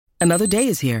Another day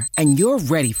is here, and you're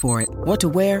ready for it. What to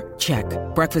wear? Check.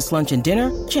 Breakfast, lunch, and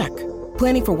dinner? Check.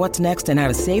 Planning for what's next and how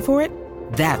to save for it?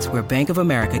 That's where Bank of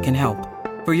America can help.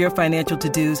 For your financial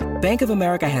to-dos, Bank of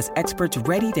America has experts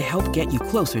ready to help get you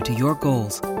closer to your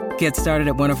goals. Get started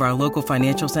at one of our local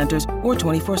financial centers or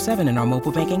 24/7 in our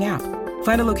mobile banking app.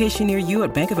 Find a location near you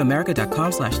at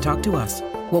bankofamerica.com/talktous.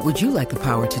 What would you like the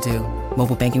power to do?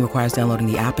 Mobile banking requires downloading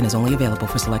the app and is only available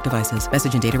for select devices.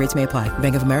 Message and data rates may apply.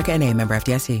 Bank of America N.A., member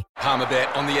FDIC.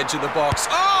 Palmerbet on the edge of the box.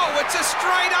 Oh, it's a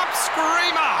straight-up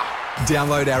screamer!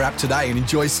 Download our app today and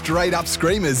enjoy straight-up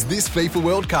screamers this FIFA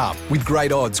World Cup with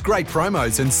great odds, great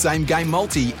promos and same-game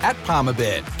multi at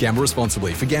Palmerbet. Gamble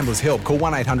responsibly. For Gamblers' Help, call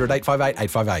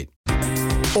 1-800-858-858.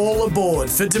 All aboard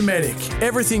for Dometic.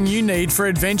 Everything you need for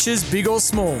adventures, big or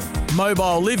small.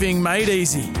 Mobile living made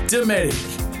easy.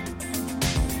 Dometic.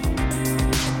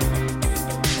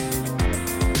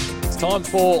 Time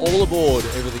for All Aboard,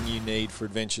 everything you need for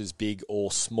adventures big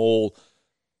or small.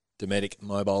 Dometic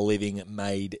Mobile Living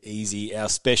made easy. Our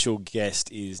special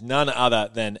guest is none other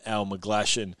than Al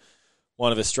McGlashan,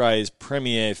 one of Australia's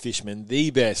premier fishermen, the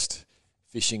best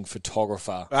fishing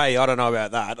photographer. Hey, I don't know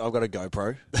about that. I've got a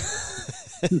GoPro.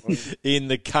 In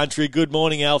the country. Good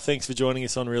morning, Al. Thanks for joining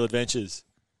us on Real Adventures.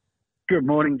 Good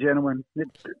morning, gentlemen.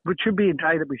 It should be a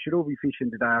day that we should all be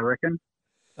fishing today, I reckon.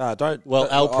 Don't. Well,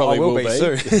 Al probably will be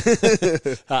soon.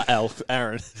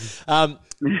 Aaron.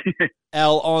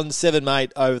 Al, on Seven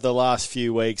Mate over the last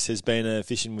few weeks has been a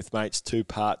Fishing with Mates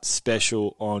 2-part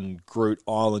special on Groot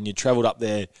Island. You travelled up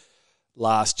there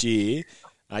last year.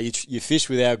 You fished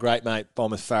with our great mate,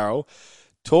 Bomber Farrell.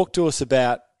 Talk to us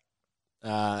about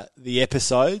the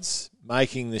episodes,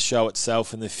 making the show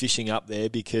itself and the fishing up there,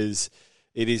 because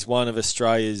it is one of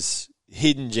Australia's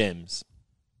hidden gems.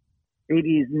 It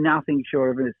is nothing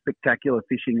short of a spectacular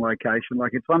fishing location.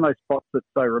 Like, it's one of those spots that's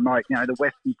so remote, you know, the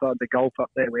western side of the Gulf up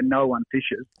there where no one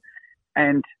fishes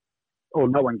or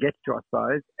no one gets to, I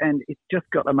suppose. And it's just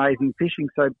got amazing fishing.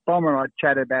 So Bomber and I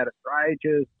chatted about it for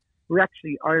ages. We're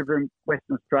actually over in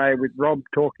Western Australia with Rob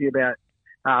talking about,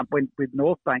 with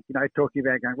North Bank, you know, talking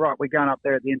about going, right, we're going up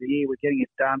there at the end of the year, we're getting it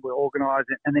done, we're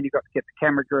organising, and then you've got to get the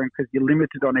camera crew because you're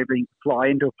limited on everything to fly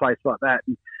into a place like that.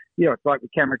 And, you know, it's like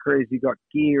with camera crews, you've got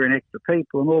gear and extra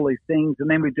people and all these things. And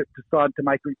then we just decide to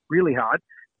make it really hard,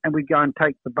 and we go and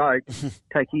take the boat,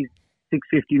 take his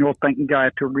 650 North Bank and go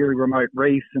out to really remote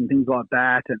reefs and things like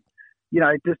that. And, you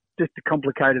know, just to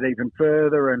complicate it even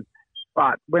further.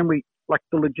 But when the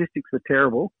logistics were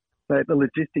terrible. The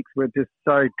logistics were just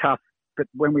so tough. But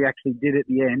when we actually did at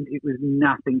the end, it was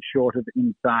nothing short of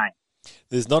insane.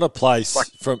 There's not a place,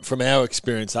 from our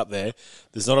experience up there,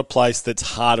 there's not a place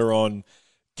that's harder on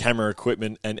camera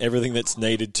equipment and everything that's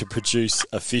needed to produce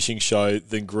a fishing show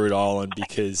than Groot Island,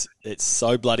 because it's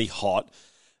so bloody hot.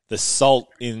 The salt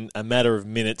in a matter of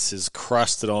minutes is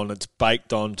crusted on, it's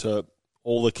baked onto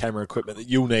all the camera equipment that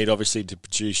you'll need, obviously, to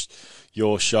produce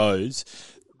your shows.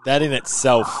 That in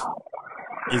itself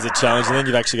is a challenge, and then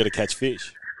you've actually got to catch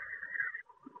fish.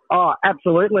 Oh,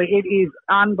 absolutely. It is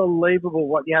unbelievable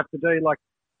what you have to do. Like,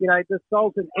 you know, the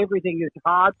salt and everything is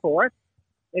hard for it,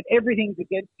 and everything's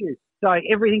against you. So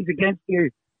everything's against you.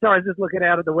 So I was just looking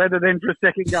out at the weather then for a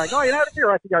second going, oh, you know, it'd be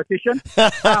right to go fishing.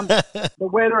 The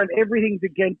weather and everything's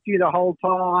against you the whole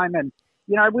time. And,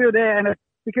 you know, we were there, and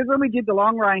because when we did the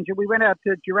long range and we went out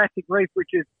to Jurassic Reef, which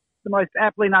is the most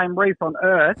aptly named reef on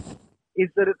Earth, is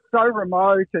that it's so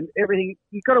remote and everything.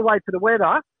 You've got to wait for the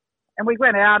weather. And we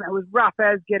went out, and it was rough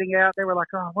as getting out. They were like,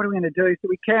 oh, what are we going to do? So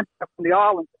we camped up on the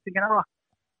island thinking, oh,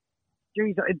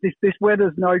 geez, this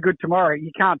weather's no good tomorrow.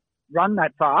 You can't run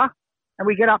that far. And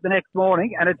we get up the next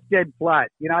morning, and it's dead flat.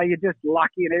 You know, you're just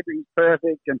lucky and everything's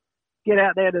perfect. And get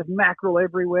out there, there's mackerel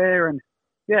everywhere. And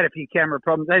we had a few camera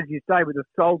problems, as you say, with the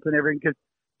salt and everything, because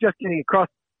just getting across,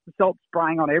 the salt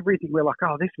spraying on everything, we're like,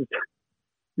 oh, this is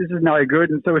no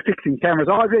good. And so we're fixing cameras.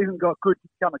 I've even got good to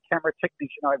become a camera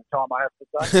technician over time, I have to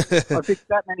say. I fixed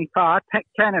that many parts.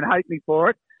 Canon hate me for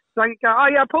it. So you go, oh,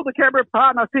 yeah, I pulled the camera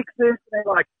apart and I fixed this. And they're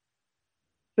like,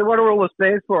 so what are all the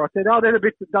spares for? I said, oh, they're the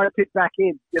bits that don't fit back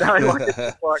in. You know, like,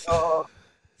 it's like, oh.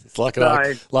 It's like an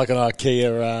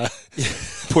IKEA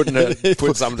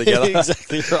putting something together.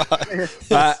 Exactly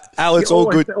right. Al, it's all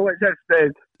good. Always have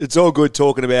spares. It's all good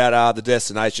talking about the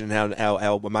destination and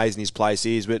how amazing this place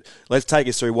is, but let's take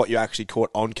us through what you actually caught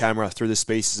on camera through the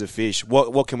species of fish.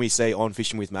 What can we see on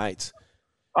Fishing with Mates?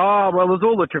 Oh, well, there's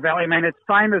all the trevally, man. It's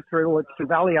famous for all its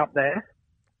trevally up there.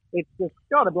 It's just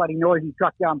got a bloody noisy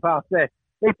truck going past there.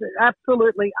 It's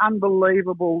absolutely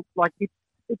unbelievable. Like, it's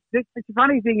a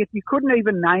funny thing. If you couldn't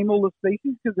even name all the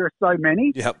species because there are so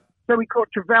many. Yep. So we caught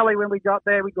trevally when we got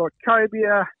there. We got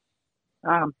cobia.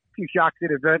 few sharks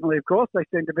inadvertently, of course. They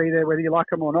seem to be there whether you like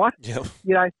them or not. Yep.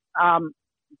 You know,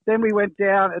 then we went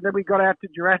down, and then we got out to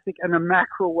Jurassic, and the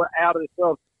mackerel were out of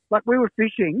themselves. Like, we were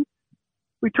fishing,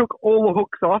 we took all the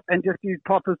hooks off and just used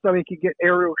poppers so we could get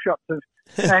aerial shots of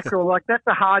mackerel. Like, that's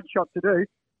a hard shot to do.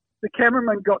 The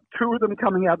cameraman got 2 of them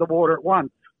coming out of the water at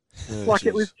once. Like,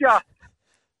 it was just,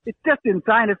 it's just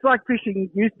insane. It's like fishing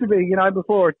used to be, you know,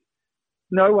 before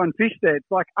no one fished there.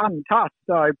 It's like untouched.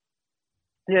 So,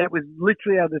 yeah, it was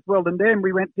literally out of this world. And then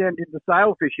we went down and did the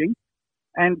sail fishing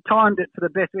and timed it for the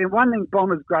best. I mean, one thing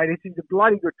Bomber's great is he's a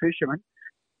bloody good fisherman.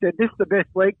 Said, this is the best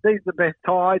week, these are the best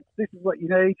tides, this is what you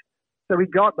need. So we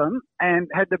got them and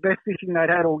had the best fishing they'd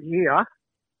had all year.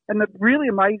 And the really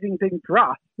amazing thing for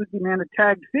us was the amount of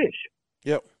tagged fish.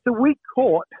 Yep. So we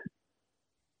caught,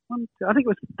 I think it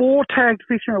was 4 tagged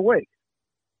fish in a week.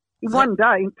 In one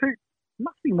day, in 2,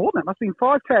 must be more than that, must be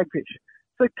 5 tagged fish.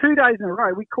 So 2 days in a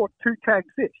row, we caught 2 tagged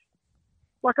fish.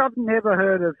 Like, I've never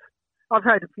heard of, I've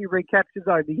had a few recaptures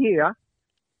over the years,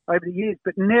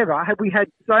 but never have we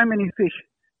had so many fish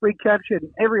recaptured.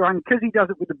 Everyone, because he does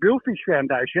it with the Billfish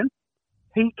Foundation,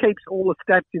 he keeps all the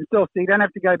stats himself, so you don't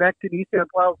have to go back to the New South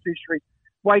Wales Fishery,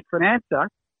 wait for an answer.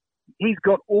 He's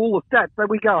got all the stats. So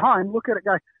we go home, look at it,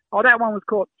 go, oh, that one was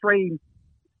caught 3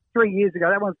 years ago,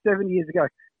 that one's 7 years ago.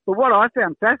 But what I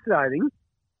found fascinating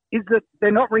is that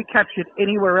they're not recaptured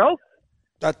anywhere else.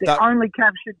 They're only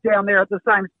captured down there at the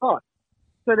same spot.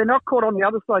 So they're not caught on the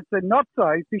other side. So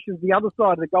Notso fishes the other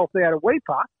side of the Gulf out of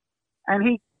Weipa, and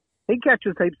he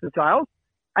catches heaps of sails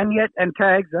and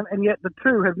tags them, and yet the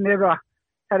 2 have never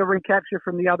had a recapture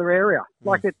from the other area.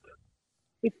 Like,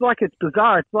 it's like it's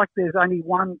bizarre. It's like there's only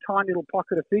one tiny little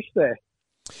pocket of fish there.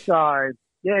 So,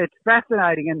 yeah, it's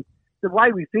fascinating. And the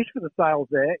way we fish for the sails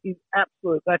there is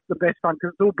absolute. That's the best fun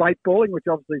because it's all bait balling, which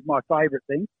obviously is my favourite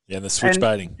thing. Yeah, the switch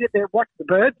baiting. Sit there, watch the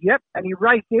birds, yep, and you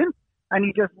race in, and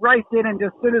you just race in, and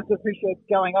just as soon as the fish is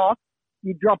going off,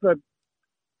 you drop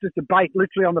just a bait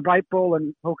literally on the bait ball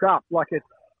and hook up. Like, it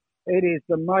is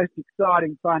the most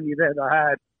exciting fun you've ever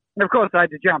had. And of course, I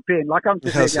had to jump in. Like, I'm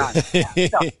just there going,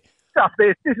 stuff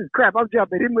this is crap. I'm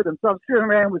jumping in with them. So I'm swimming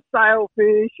around with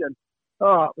sailfish, and it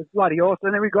was bloody awesome.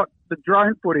 And then we got the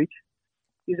drone footage.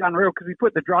 Is unreal because we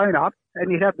put the drone up,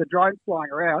 and you'd have the drone flying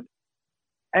around,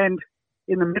 and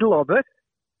in the middle of it,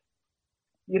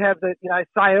 you'd have the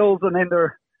sails, and then the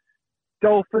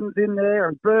dolphins in there,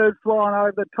 and birds flying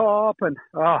over the top, and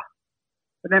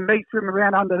then me swimming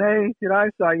around underneath,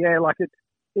 So yeah, like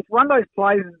it's one of those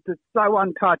places that's so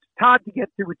untouched. It's hard to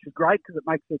get to, which is great because it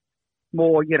makes it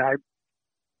more,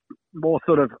 more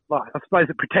sort of, I suppose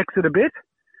it protects it a bit,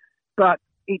 but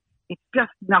it's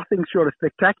just nothing short of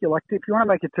spectacular. Like, if you want to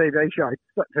make a TV show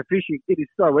for fishing, it is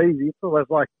so easy. It's always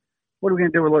like, what are we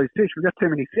going to do with all these fish? We've got too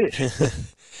many fish.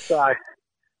 Yeah,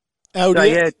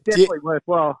 it's definitely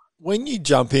worthwhile. When you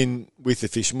jump in with the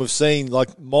fish, and we've seen,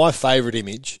 like, my favourite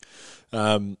image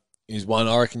is one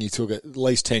I reckon you took at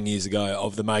least 10 years ago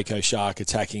of the mako shark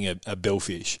attacking a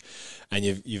billfish, and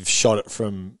you've shot it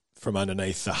from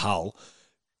underneath the hull.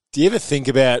 Do you ever think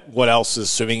about what else is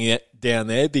swimming down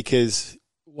there? Because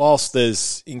whilst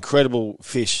there's incredible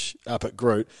fish up at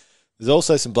Groot, there's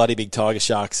also some bloody big tiger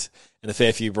sharks and a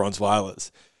fair few bronze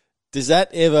whalers. Does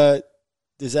that ever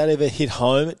hit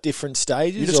home at different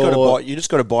stages? You just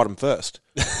got to bite them first.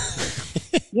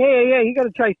 Yeah, you got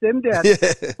to chase them down. Yeah.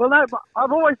 Well, no,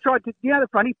 I've always tried to. The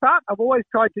funny part, I've always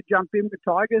tried to jump in with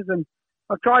tigers, and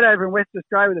I've tried over in West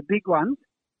Australia with the big ones.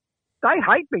 They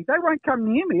hate me. They won't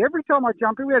come near me. Every time I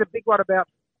jump in, we had a big one about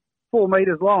 4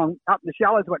 metres long up in the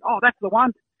shallows, went, oh, that's the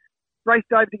one.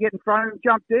 Raced over to get in front of him,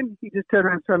 jumped in. He just turned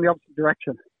around and swam the opposite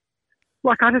direction.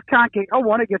 Like, I just can't I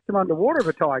want to get some underwater of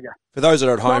a tiger. For those that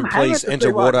are at home, please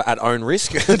enter water at own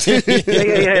risk. Yeah,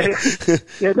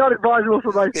 not advisable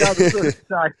for most others.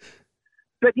 So.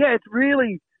 But yeah, it's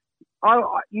really,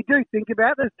 you do think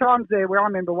about it. There's times there where I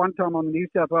remember one time on the New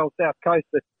South Wales South Coast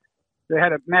that they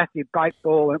had a massive bait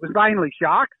ball, and it was mainly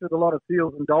sharks with a lot of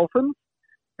seals and dolphins.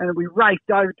 And we raced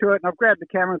over to it, and I've grabbed the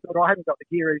camera and thought, I haven't got the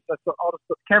gear, so I thought, I'll just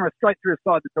put the camera straight through the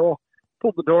side of the door,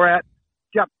 pulled the door out,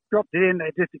 dropped it in,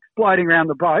 they're just exploding around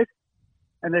the boat,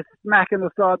 and they're smacking the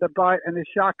side of the boat, and this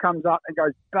shark comes up and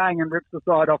goes bang and rips the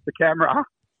side off the camera.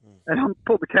 And I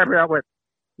pulled the camera out and went,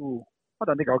 ooh, I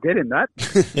don't think I'll get him that.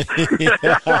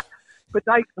 But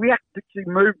we actually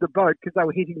moved the boat because they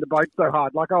were hitting the boat so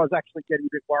hard. Like, I was actually getting a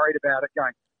bit worried about it,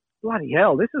 going, bloody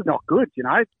hell, this is not good,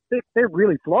 They're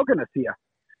really flogging us here.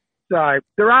 So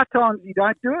there are times you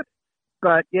don't do it,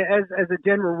 but yeah, as a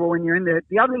general rule, when you're in there,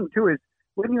 the other thing too is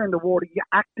when you're in the water, you're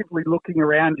actively looking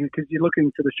around you because you're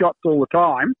looking for the shots all the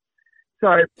time.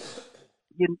 So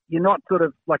you're not sort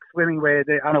of like swimming where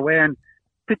they're unaware. And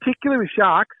particularly with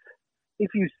sharks, if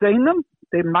you've seen them,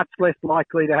 they're much less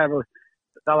likely to have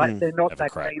they're not Have a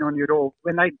that crack. keen on you at all.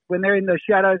 When they're in the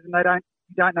shadows and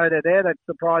you don't know they're there, that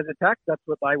surprise attack, that's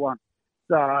what they want.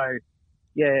 So,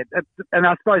 yeah, and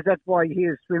I suppose that's why you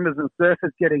hear swimmers and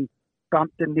surfers getting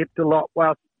bumped and nipped a lot,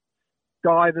 whilst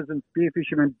divers and spear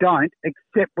fishermen don't,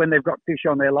 except when they've got fish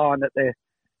on their line that they're,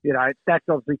 that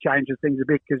obviously changes things a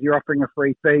bit because you're offering a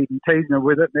free feed and teasing them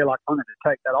with it, and they're like, I'm going to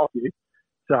take that off you.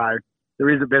 So there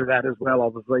is a bit of that as well,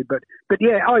 obviously. But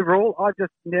yeah, overall, I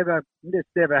just never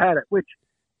had it, which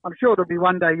I'm sure there'll be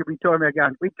one day you'll be talking about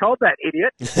going, we told that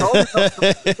idiot,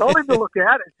 told him to look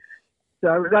out.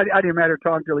 So it was only a matter of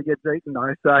time till he gets eaten,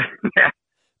 though. So, yeah.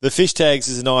 The fish tags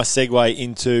is a nice segue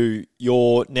into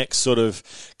your next sort of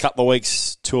couple of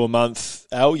weeks to a month.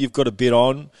 Al, you've got a bit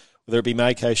on, whether it be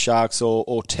mako sharks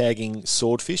or tagging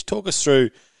swordfish. Talk us through,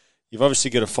 you've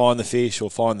obviously got to find the fish or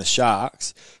find the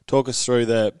sharks. Talk us through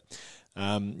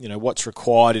what's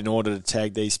required in order to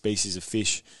tag these species of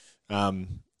fish,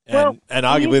 and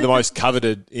arguably the most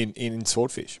coveted in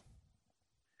swordfish.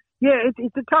 Yeah,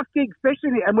 it's a tough gig,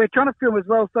 especially, and we're trying to film as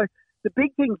well. So the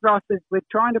big thing for us is we're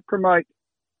trying to promote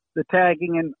the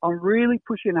tagging, and I'm really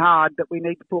pushing hard that we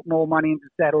need to put more money into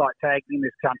satellite tagging in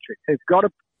this country. It's got to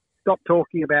stop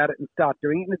talking about it and start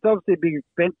doing it. And it's obviously a big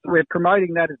expense. We're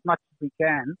promoting that as much as we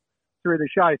can through the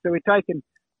show. So we're taking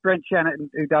Brent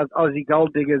Shannon, who does Aussie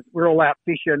Gold Diggers. We're all out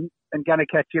fishing and going to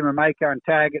catch him a mako and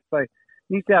tag it. So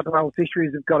New South Wales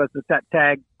Fisheries have got us that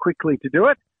tag quickly to do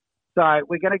it. So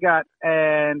we're going to go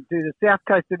and do the south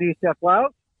coast of New South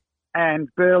Wales and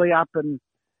Burley up, and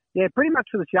yeah, pretty much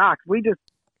for the sharks. We just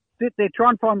sit there, try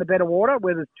and find the better water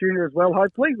where there's tuna as well,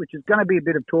 hopefully, which is going to be a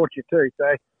bit of torture too. So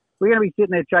we're going to be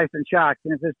sitting there chasing sharks,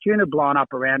 and if there's tuna blowing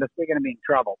up around us, we're going to be in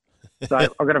trouble. So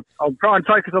I'll try and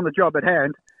focus on the job at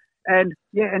hand. And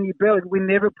yeah, and we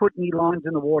never put any lines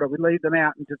in the water. We leave them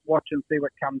out and just watch and see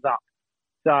what comes up.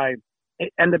 So,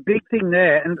 and the big thing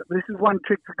there, and this is one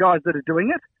trick for guys that are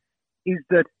doing it, is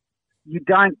that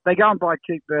they go and buy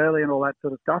cheap burley and all that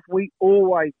sort of stuff. We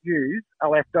always use a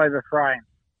leftover frame.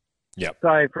 Yep.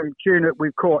 So from tuna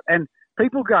we've caught, and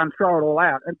people go and throw it all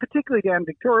out, and particularly down in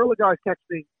Victoria, all the guys catch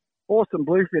the awesome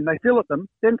bluefin, they fillet them,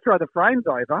 then throw the frames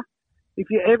over. If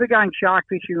you're ever going shark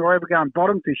fishing or ever going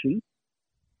bottom fishing,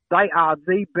 they are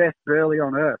the best burley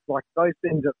on earth. Like, those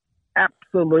things are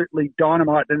absolutely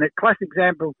dynamite. And a classic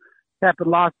example happened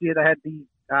last year. They had the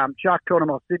shark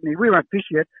tournament in Sydney. We won't fish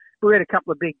yet, but we had a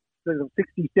couple of big sort of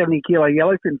 60, 70 kilo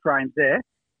yellowfin frames there.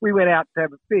 We went out to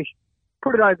have a fish,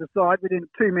 put it over the side. Within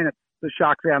 2 minutes, the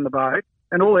shark found the boat,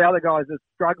 and all the other guys are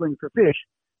struggling for fish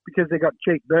because they got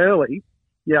cheap burley,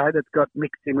 that's got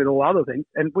mixed in with all other things.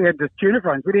 And we had just tuna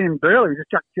frames. We didn't even burley. We just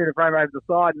chucked the tuna frame over the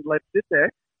side and let it sit there.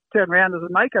 Turn around, there's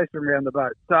a mako swim around the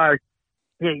boat. So,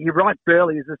 yeah, you're right.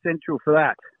 Burley is essential for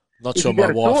that. I'm not sure I'm going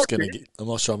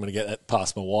to get that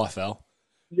past my wife, Al.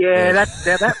 Yeah,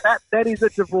 that is a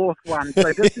divorce one.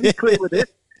 So just to be clear with this,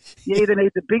 you either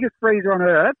need the biggest freezer on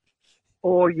earth,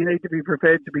 or you need to be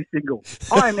prepared to be single.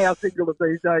 I am now single of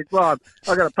these days. Well,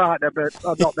 I've got a partner, but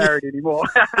I'm not married anymore.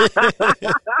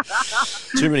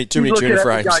 Too many tuna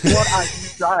frames. Going, what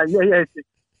are you saying? Yeah.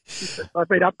 I've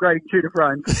been upgrading tuna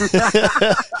frames.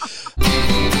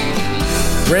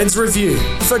 Reds Review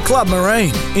for Club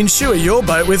Marine. Insure your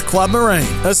boat with Club Marine,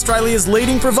 Australia's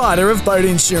leading provider of boat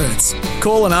insurance.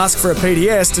 Call and ask for a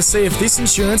PDS to see if this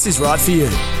insurance is right for you.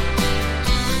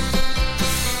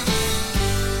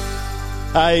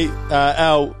 Hey,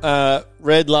 Al,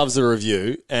 Red loves a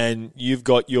review, and you've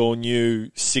got your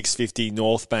new 650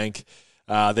 North Bank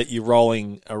that you're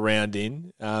rolling around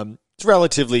in. It's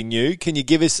relatively new. Can you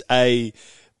give us a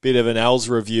bit of an Al's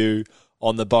review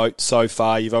on the boat so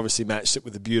far? You've obviously matched it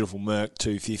with a beautiful Merc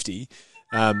 250.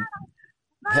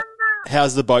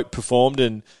 How's the boat performed,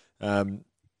 and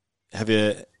have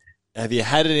you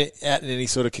had it out in any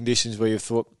sort of conditions where you've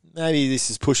thought maybe this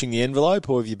is pushing the envelope,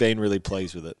 or have you been really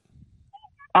pleased with it?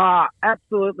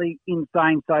 Absolutely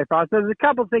insane so far. So there's a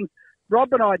couple of things.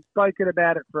 Rob and I had spoken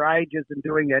about it for ages and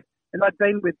doing it, and I'd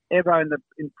been with Evo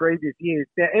in previous years.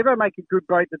 Now, Evo make a good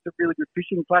boat that's a really good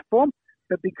fishing platform,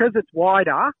 but because it's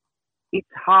wider, it's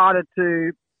harder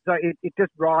to, so it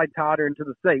just rides harder into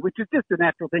the sea, which is just a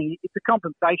natural thing. It's a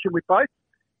compensation with boats.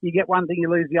 You get one thing,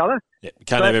 you lose the other. Yeah, you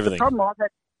can't have everything. The problem like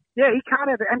that, yeah, you can't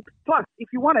have it. And plus, if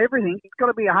you want everything, it's got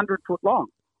to be 100 foot long,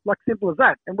 like simple as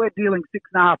that. And we're dealing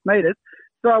 6.5 metres.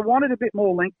 So I wanted a bit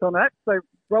more length on that. So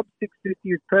Rob's 650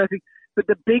 is perfect. But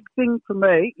the big thing for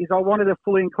me is I wanted a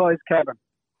fully enclosed cabin.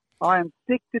 I am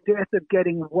sick to death of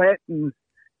getting wet and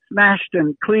smashed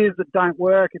and clears that don't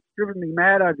work. It's driven me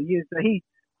mad over the years. So he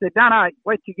said, no,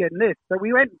 wait till you get in this. So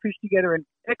we went and fished together in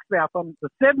Exmouth on the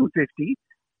 750,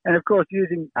 and of course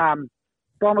using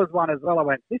Bombers one as well. I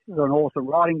went, this is an awesome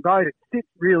riding boat. It sits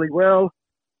really well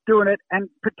doing it. And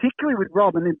particularly with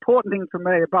Rob, an important thing for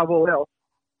me above all else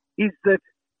is that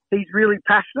he's really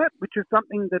passionate, which is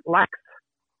something that lacks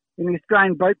in the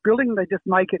Australian boat building. They just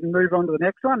make it and move on to the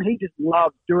next one. He just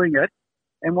loves doing it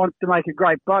and wants to make a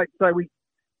great boat. So we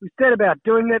set about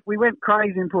doing it. We went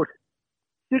crazy and put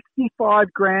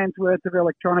 65 grand's worth of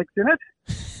electronics in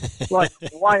it, like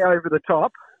way over the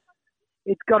top.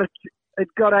 It's got a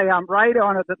radar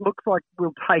on it that looks like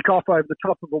we'll take off over the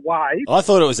top of a wave. I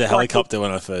thought it was a helicopter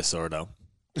when I first saw it, Al.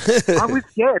 I was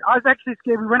scared. I was actually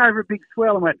scared. We went over a big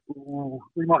swell and went, ooh,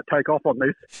 we might take off on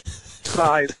this.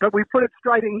 So, but we put it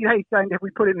straight in. You know, he's saying if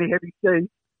we put it in the heavy sea.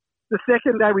 The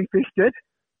second day we fished it,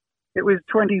 it was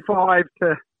 25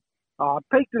 to,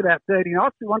 peaked at about 30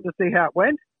 knots. We wanted to see how it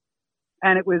went.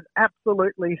 And it was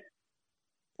absolutely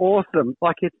awesome.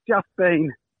 Like, it's just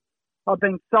been, I've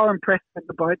been so impressed with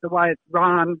the boat, the way it's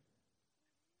run,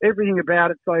 everything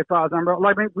about it so far.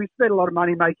 I mean, we spent a lot of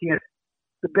money making it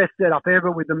the best setup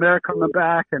ever with the Merc on the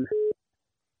back and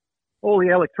all the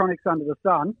electronics under the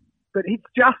sun. But it's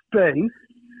just been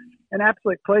an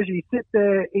absolute pleasure. You sit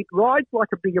there, it rides like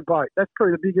a bigger boat. That's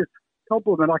probably the biggest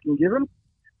compliment I can give him.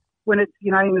 When it's,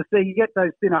 you know, in the sea, you get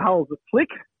those thinner hulls that flick.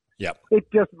 Yep. It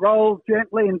just rolls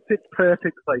gently and fits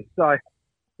perfectly. So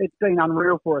it's been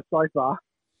unreal for us so far.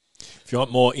 If you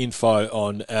want more info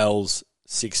on Al's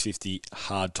 650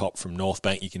 hardtop from North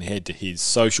Bank, you can head to his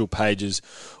social pages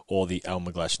or the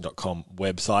almcglashan.com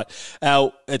website.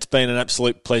 Al, it's been an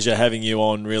absolute pleasure having you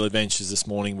on Real Adventures this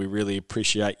morning. We really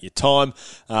appreciate your time.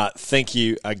 Thank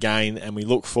you again, and we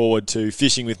look forward to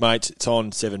fishing with mates. It's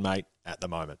on 7 Mate at the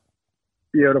moment.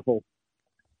 Beautiful.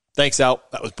 Thanks, Al.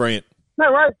 That was brilliant.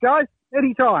 No worries, guys.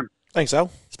 Anytime. Thanks,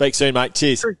 Al. Speak soon, mate.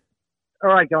 Cheers. All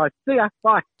right, guys. See ya.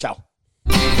 Bye. Ciao.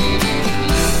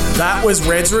 That was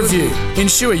Red's Review.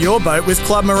 Insure your boat with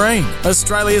Club Marine,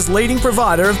 Australia's leading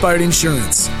provider of boat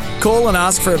insurance. Call and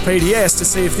ask for a PDS to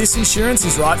see if this insurance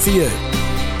is right for you.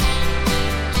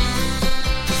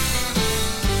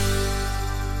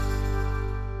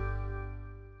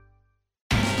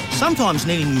 Sometimes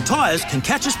needing new tyres can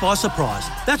catch us by surprise.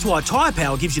 That's why Tyre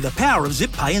Power gives you the power of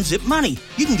zip pay and zip money.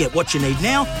 You can get what you need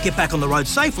now, get back on the road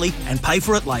safely and pay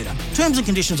for it later. Terms and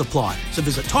conditions apply. So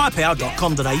visit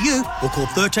tyrepower.com.au or call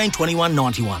 13 21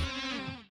 91.